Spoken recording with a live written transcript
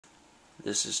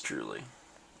This is truly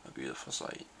a beautiful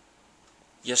sight.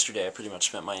 Yesterday I pretty much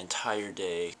spent my entire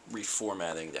day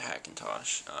reformatting the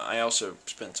Hackintosh. I also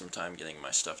spent some time getting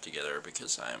my stuff together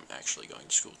because I am actually going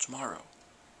to school tomorrow,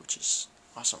 which is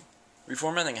awesome.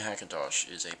 Reformatting a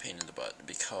Hackintosh is a pain in the butt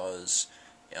because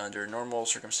under normal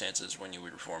circumstances when you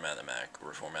would reformat a Mac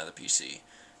or reformat a PC,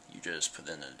 you just put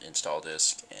in an install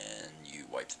disk and you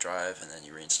wipe the drive and then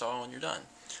you reinstall and you're done.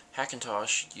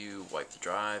 Hackintosh, you wipe the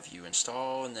drive, you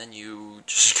install, and then you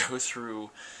just go through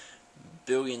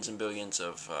billions and billions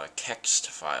of kext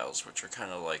files, which are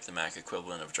kind of like the Mac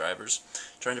equivalent of drivers,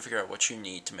 trying to figure out what you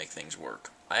need to make things work.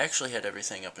 I actually had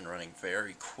everything up and running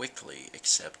very quickly,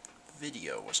 except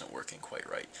video wasn't working quite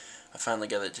right. I finally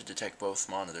got it to detect both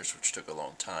monitors, which took a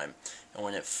long time. And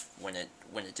when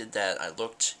it did that, I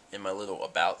looked in my little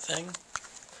about thing.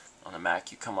 On a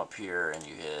Mac, you come up here and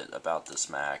you hit about this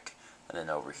Mac, and then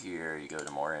over here you go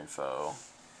to more info.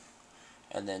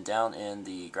 And then down in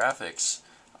the graphics,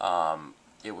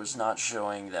 it was not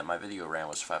showing that my video RAM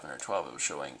was 512, it was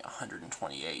showing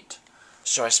 128.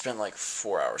 So I spent like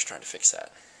 4 hours trying to fix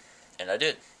that. And I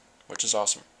did, which is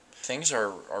awesome. Things are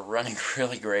running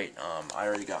really great. I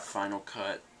already got Final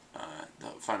Cut, the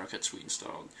Final Cut suite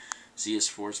installed.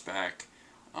 ZS4's back.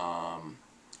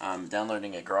 I'm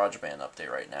downloading a GarageBand update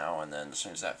right now, and then as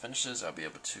soon as that finishes, I'll be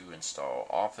able to install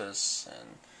Office, and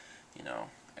you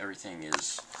know, everything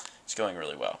is going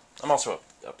really well. I'm also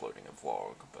uploading a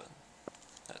vlog, but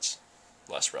that's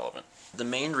less relevant. The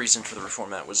main reason for the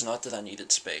reformat was not that I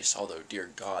needed space, although dear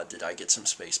God did I get some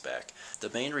space back. The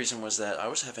main reason was that I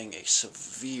was having a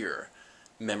severe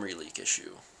memory leak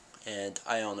issue, and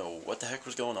I don't know what the heck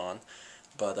was going on,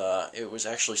 but it was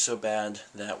actually so bad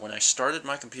that when I started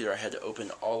my computer I had to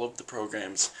open all of the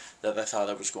programs that I thought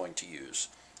I was going to use,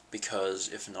 because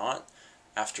if not,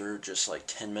 after just like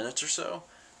 10 minutes or so,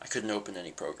 I couldn't open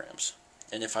any programs.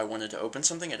 And if I wanted to open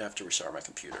something, I'd have to restart my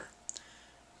computer.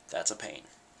 That's a pain.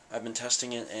 I've been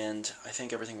testing it, and I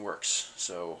think everything works.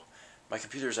 So my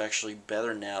computer is actually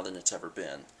better now than it's ever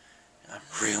been. And I'm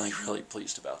really, really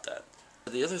pleased about that.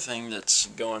 The other thing that's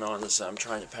going on is I'm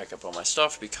trying to pack up all my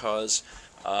stuff because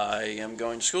I am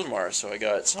going to school tomorrow. So I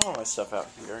got some of my stuff out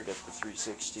here. I got the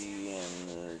 360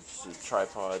 and the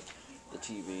tripod, the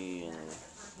TV, and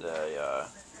the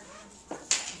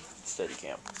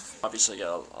Steadicam. Obviously I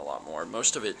got a lot more.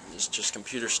 Most of it is just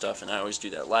computer stuff, and I always do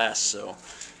that last, so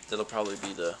that'll probably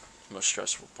be the most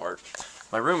stressful part.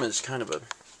 My room is kind of a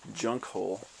junk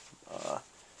hole,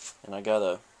 and I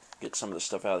gotta get some of the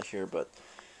stuff out of here, but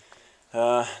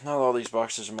not all these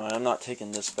boxes are mine. I'm not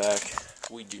taking this back.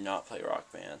 We do not play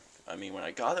Rock Band. I mean, when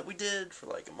I got it we did for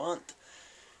like a month,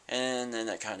 and then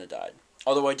that kind of died.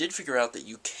 Although I did figure out that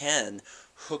you can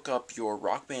hook up your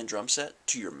Rock Band drum set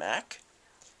to your Mac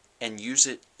and use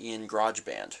it in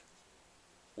GarageBand,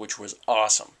 which was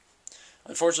awesome.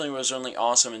 Unfortunately, it was only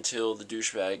awesome until the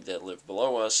douchebag that lived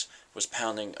below us was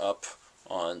pounding up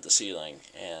on the ceiling,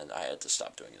 and I had to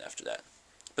stop doing it after that.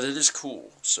 But it is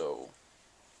cool, so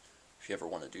if you ever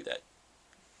want to do that,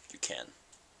 you can.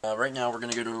 Right now, we're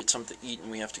going to go to get something to eat,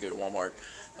 and we have to go to Walmart.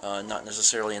 Not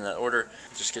necessarily in that order,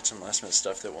 just get some last-minute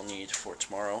stuff that we'll need for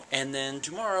tomorrow. And then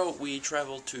tomorrow, we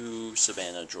travel to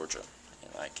Savannah, Georgia,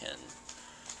 and I can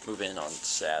move in on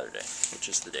Saturday, which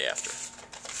is the day after.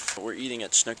 We're eating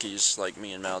at Snooki's like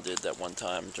me and Mal did that one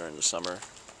time during the summer.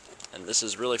 And this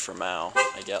is really for Mal,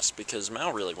 I guess, because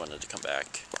Mal really wanted to come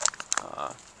back.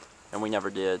 And we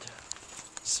never did.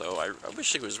 So I wish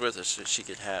she was with us so she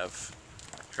could have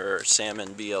her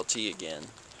salmon BLT again.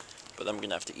 But I'm going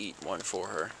to have to eat one for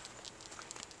her.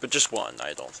 But just one.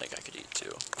 I don't think I could eat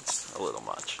two. It's a little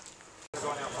much.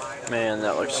 Man,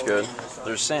 that looks good.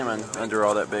 There's salmon under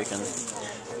all that bacon.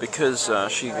 Because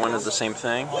she wanted the same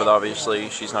thing, but obviously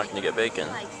she's not going to get bacon.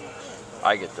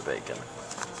 I get the bacon.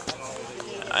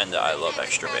 And I love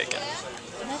extra bacon.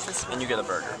 And you get a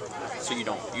burger. So you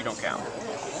don't count.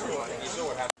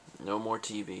 No more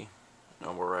TV.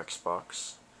 No more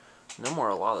Xbox. No more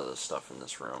a lot of the stuff in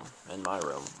this room. In my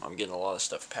room. I'm getting a lot of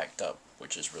stuff packed up,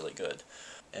 which is really good.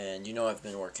 And you know I've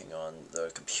been working on the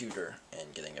computer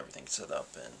and getting everything set up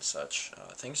and such.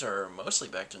 Things are mostly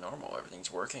back to normal.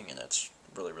 Everything's working, and it's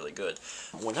really, really good.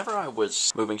 Whenever I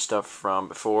was moving stuff from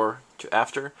before to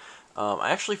after,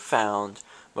 I actually found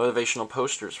motivational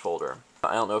posters folder.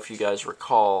 I don't know if you guys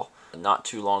recall, not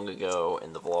too long ago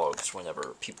in the vlogs,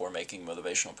 whenever people were making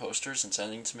motivational posters and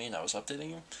sending to me and I was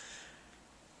updating them.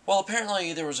 Well,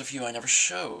 apparently there was a few I never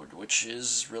showed, which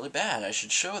is really bad. I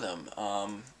should show them.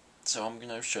 So I'm going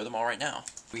to show them all right now.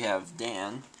 We have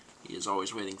Dan. He is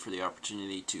always waiting for the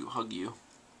opportunity to hug you.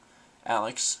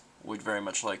 Alex would very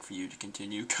much like for you to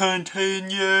continue.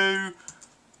 Continue!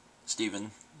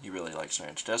 Steven He really likes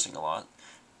ranch dressing a lot.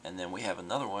 And then we have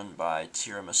another one by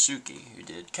Tiramasuki, who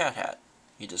did Cat Hat.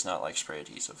 He does not like spray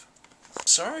adhesive.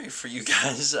 Sorry for you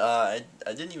guys, I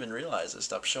didn't even realize I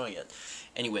stopped showing it.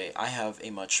 Anyway, I have a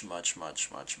much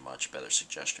better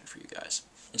suggestion for you guys.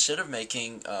 Instead of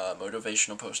making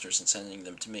motivational posters and sending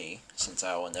them to me, since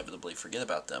I will inevitably forget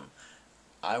about them,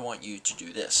 I want you to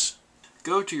do this.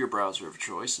 Go to your browser of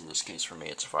choice, in this case for me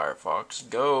it's Firefox,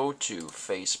 go to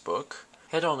Facebook,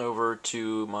 head on over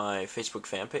to my Facebook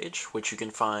fan page, which you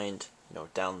can find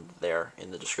down there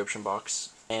in the description box,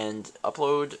 and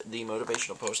upload the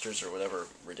motivational posters or whatever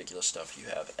ridiculous stuff you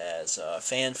have as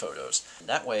fan photos.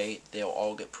 That way they'll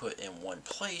all get put in one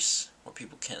place where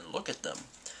people can look at them.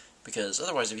 Because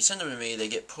otherwise, if you send them to me, they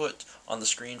get put on the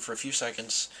screen for a few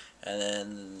seconds, and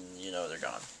then, they're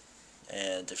gone.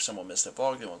 And if someone missed that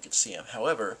vlog, they won't get to see them.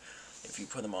 However, if you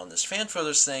put them on this fan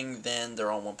photos thing, then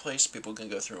they're all in one place. People can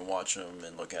go through and watch them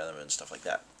and look at them and stuff like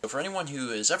that. So for anyone who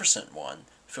has ever sent one,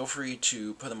 feel free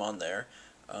to put them on there.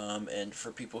 And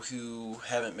for people who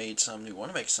haven't made some, who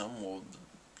want to make some, well,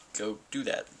 go do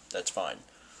that. That's fine.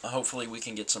 Hopefully we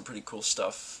can get some pretty cool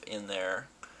stuff in there.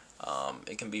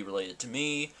 It can be related to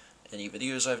me, any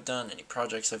videos I've done, any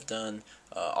projects I've done,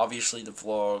 obviously the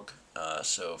vlog,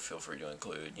 so feel free to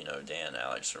include, Dan,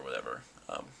 Alex, or whatever,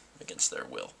 against their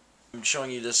will. I'm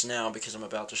showing you this now because I'm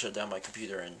about to shut down my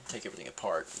computer and take everything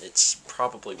apart. It's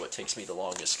probably what takes me the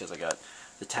longest because I got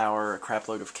the tower, a crap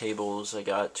load of cables, I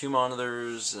got 2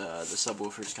 monitors, the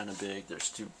subwoofer's kind of big, there's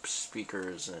 2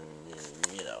 speakers, and,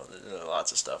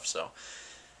 lots of stuff, so,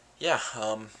 yeah,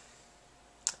 I'm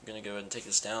going to go ahead and take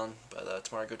this down, but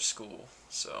tomorrow I go to school,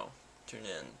 so tune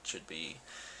in. It should be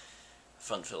a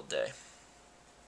fun-filled day.